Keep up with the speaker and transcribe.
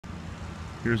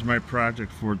Here's my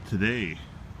project for today.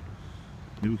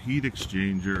 New heat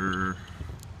exchanger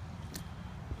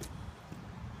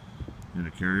in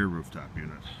a Carrier rooftop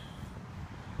unit.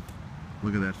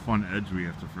 Look at that fun edge we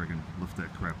have to friggin' lift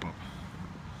that crap up.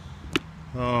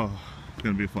 Oh, it's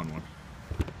gonna be a fun one.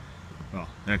 Well,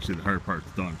 actually the hard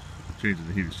part's done. Changing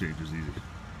the heat exchanger is easy.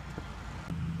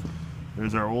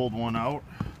 There's our old one out.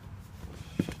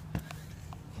 You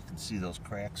can see those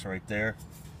cracks right there.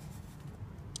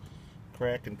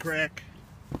 Crack and crack.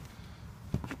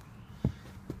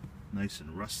 Nice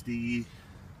and rusty.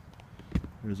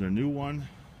 There's our new one.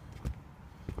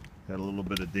 Got a little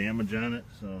bit of damage on it,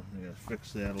 so I gotta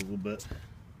fix that a little bit.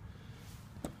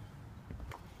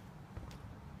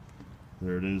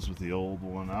 There it is with the old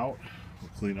one out. We'll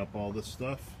clean up all this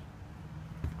stuff.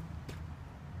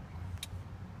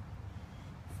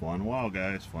 Fun wow,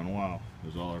 guys, fun wow.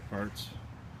 There's all our parts.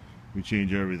 We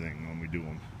change everything when we do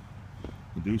them.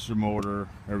 Inducer motor,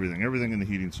 everything in the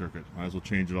heating circuit. Might as well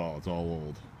change it all. It's all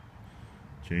old.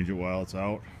 Change it while it's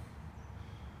out,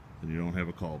 and you don't have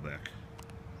a callback.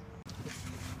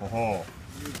 Oh,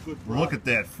 look at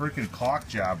that freaking caulk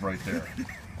job right there.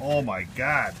 Oh my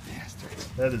God,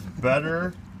 that is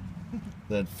better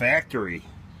than factory.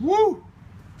 Woo!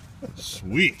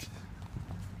 Sweet.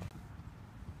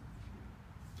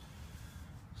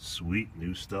 Sweet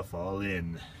new stuff all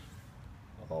in,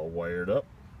 all wired up.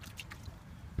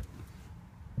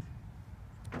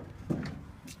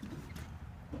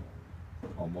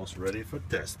 Almost ready for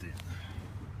testing.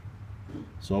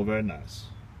 So very nice.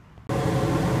 All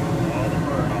the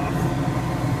burn off.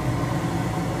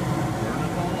 Burn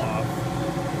it all off.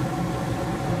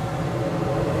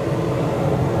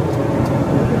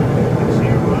 See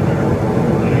it running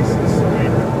nice and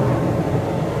straight.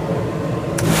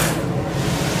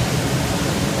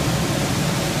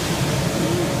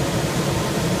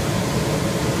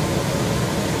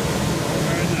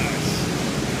 Very nice.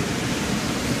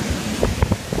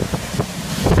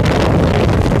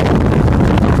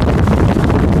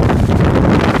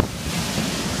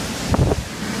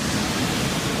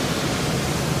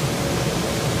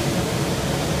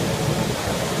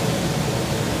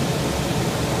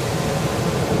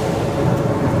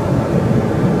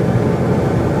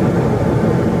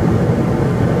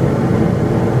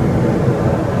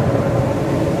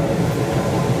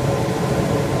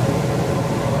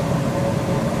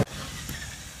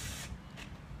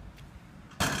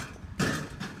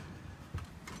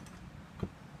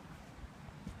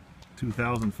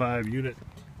 2005 unit,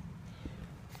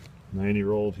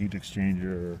 9-year-old heat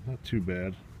exchanger. Not too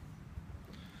bad.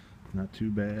 Not too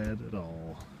bad at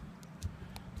all.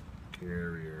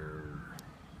 Carrier.